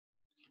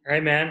All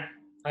right, man.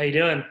 How you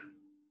doing?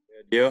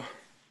 Good. You?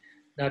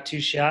 Not too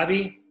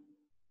shabby.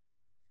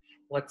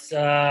 How's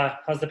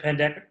the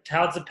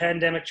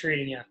pandemic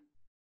treating you?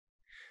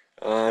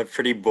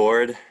 Pretty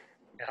bored,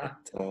 Yeah.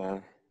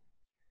 but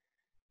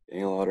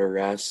getting a lot of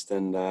rest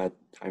and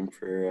time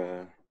for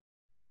to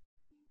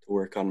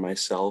work on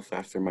myself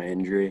after my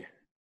injury.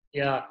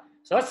 Yeah.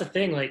 So that's the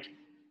thing.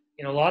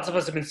 Lots of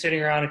us have been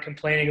sitting around and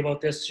complaining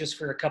about this just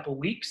for a couple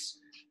weeks.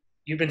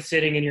 You've been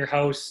sitting in your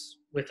house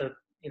with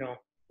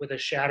a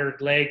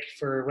shattered leg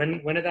for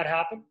when did that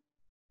happen?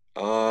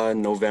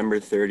 November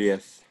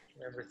 30th.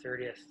 November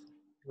 30th.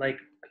 Like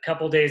a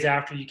couple days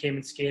after you came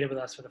and skated with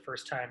us for the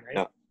first time,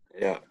 right? Yeah,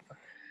 yeah.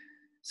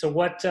 So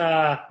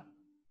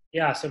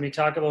yeah, so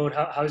talk about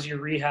how's your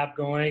rehab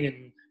going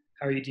and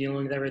how are you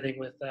dealing with everything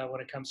with when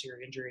it comes to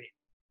your injury?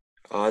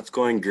 It's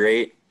going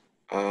great.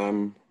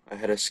 I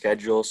had a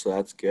schedule, so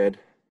that's good.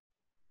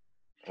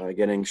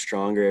 Getting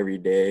stronger every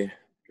day.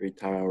 Every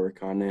time I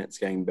work on it, it's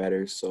getting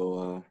better.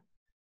 So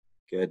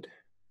good.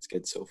 It's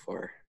good so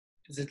far.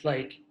 Is it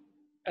like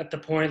at the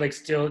point like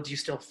still do you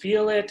still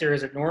feel it or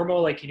is it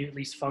normal? Like can you at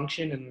least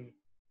function and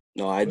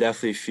No, I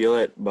definitely feel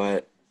it,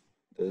 but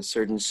the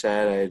surgeon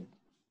said I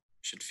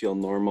should feel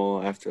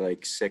normal after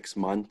like 6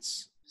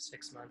 months.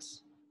 6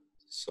 months?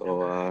 So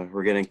November,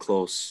 we're getting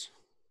close.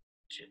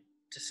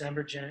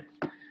 December, Jan.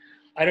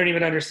 I don't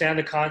even understand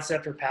the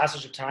concept or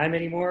passage of time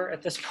anymore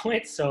at this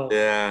point. So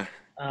Yeah.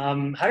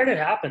 how did it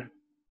happen?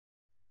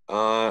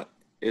 Uh,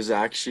 it was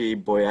actually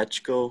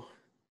Boyechko.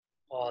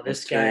 Oh, I was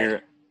this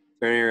guy.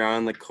 turning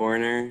around the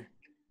corner,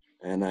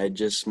 and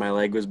my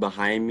leg was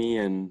behind me,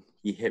 and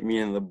he hit me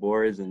in the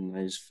boards, and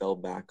I just fell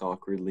back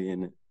awkwardly,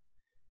 and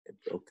it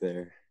broke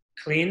there.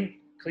 Clean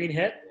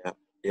hit. Yeah,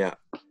 yeah.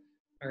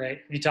 All right.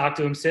 Have you talked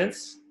to him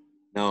since?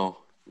 No,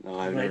 no, You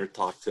I've might. never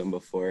talked to him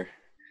before.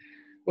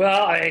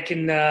 Well, I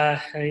can.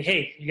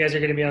 Hey, you guys are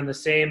going to be on the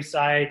same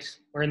side.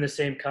 We're in the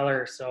same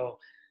color, so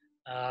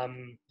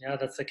yeah,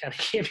 that's the kind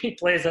of game he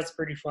plays. That's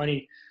pretty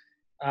funny.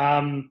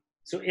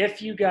 So if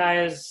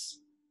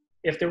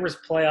there was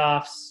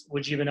playoffs,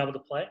 would you have been able to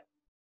play?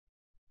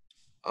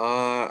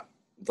 Uh,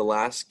 the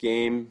last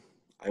game,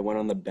 I went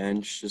on the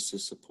bench just to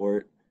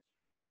support,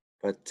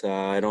 but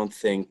I don't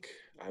think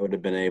I would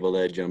have been able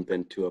to jump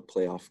into a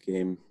playoff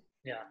game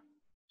Yeah,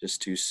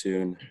 just too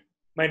soon.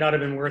 might not have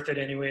been worth it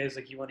anyways.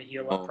 Like you want to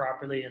heal up No,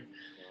 properly, and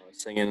no, I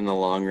was thinking in the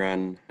long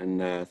run and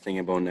thinking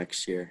about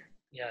next year.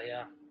 yeah,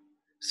 yeah.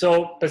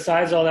 So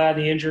besides all that,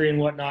 the injury and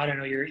whatnot, I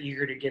know you're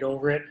eager to get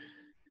over it.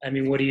 I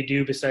mean, what do you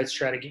do besides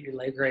try to get your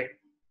leg right?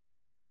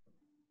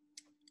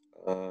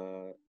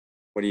 Uh,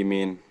 what do you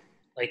mean?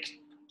 Like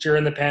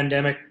during the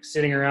pandemic,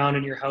 sitting around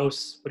in your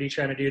house, what are you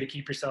trying to do to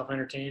keep yourself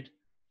entertained?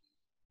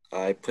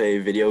 I play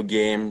video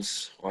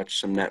games, watch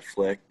some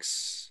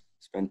Netflix,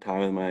 spend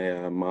time with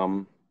my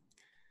mom.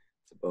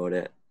 That's about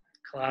it.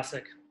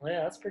 Classic. Well,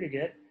 yeah, that's pretty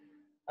good.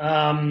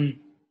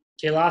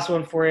 Okay, last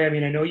one for you. I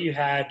mean, I know you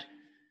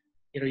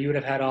would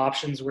have had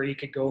options where you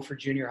could go for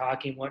junior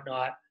hockey and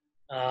whatnot.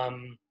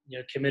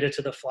 Committed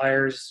to the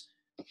Flyers,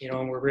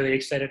 and we're really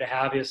excited to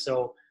have you.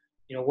 So,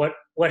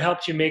 what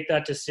helped you make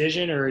that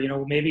decision? Or,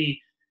 maybe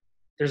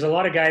there's a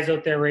lot of guys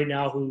out there right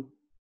now who,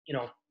 you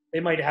know, they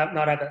might have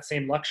not have that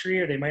same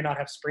luxury or they might not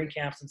have spring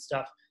camps and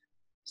stuff.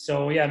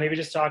 So yeah, maybe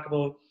just talk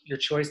about your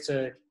choice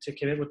to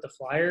commit with the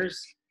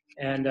Flyers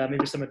and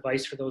maybe some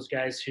advice for those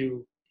guys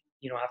who,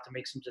 have to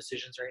make some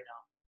decisions right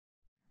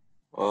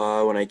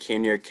now. When I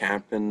came to your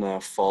camp in the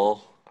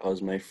fall, I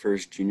was my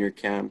first junior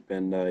camp,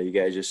 and you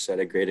guys just set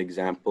a great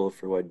example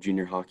for what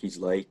junior hockey's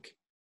like.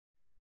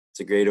 It's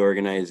a great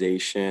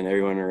organization.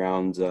 Everyone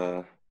around's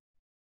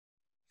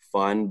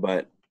fun,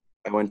 but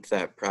I went to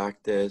that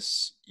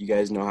practice. You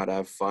guys know how to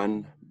have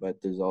fun,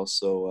 but there's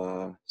also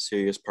a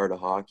serious part of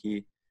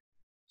hockey.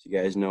 So you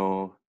guys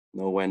know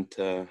when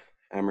to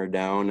hammer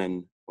down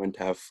and when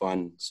to have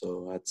fun.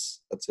 So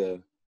that's a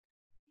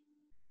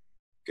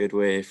good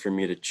way for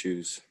me to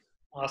choose.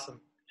 Awesome.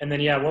 And then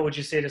yeah, what would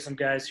you say to some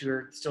guys who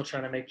are still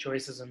trying to make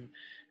choices and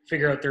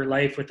figure out their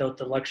life without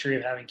the luxury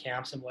of having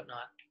camps and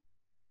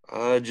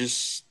whatnot?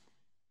 Just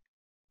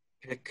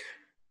pick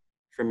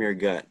from your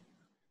gut.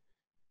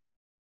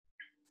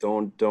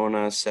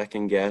 Don't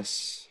second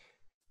guess.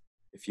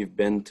 If you've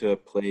been to a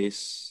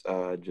place,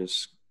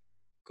 just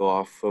go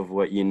off of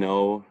what you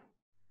know,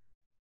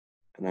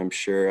 and I'm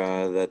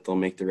sure that they'll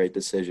make the right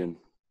decision.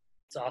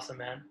 It's awesome,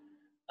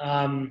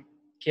 man.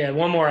 Okay,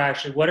 one more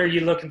actually. What are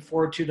you looking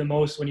forward to the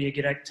most when you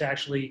get to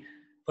actually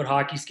put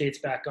hockey skates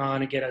back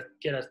on and get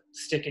a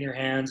stick in your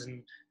hands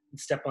and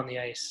step on the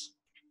ice?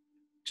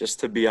 Just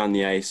to be on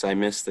the ice, I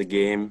miss the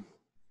game.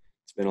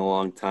 It's been a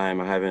long time.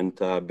 I haven't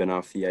been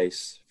off the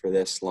ice for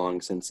this long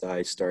since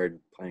I started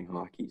playing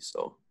hockey,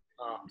 so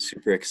Uh, I'm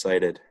super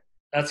excited.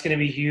 that's going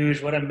to be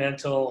huge. What a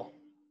mental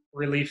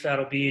relief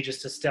that'll be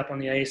just to step on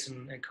the ice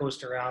and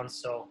coast around.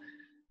 So,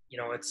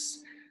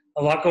 it's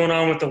a lot going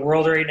on with the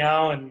world right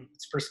now and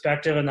it's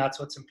perspective, and that's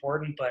what's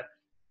important. But,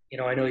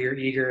 I know you're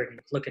eager and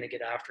looking to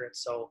get after it.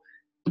 So,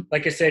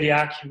 like I said,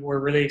 Yak, we're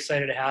really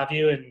excited to have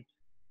you and,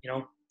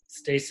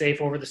 stay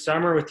safe over the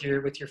summer with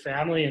your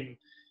family and,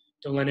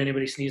 Don't let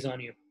anybody sneeze on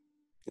you.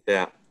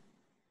 Yeah.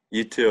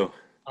 You too.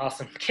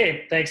 Awesome.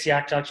 Okay. Thanks,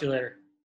 Yak. Talk to you later.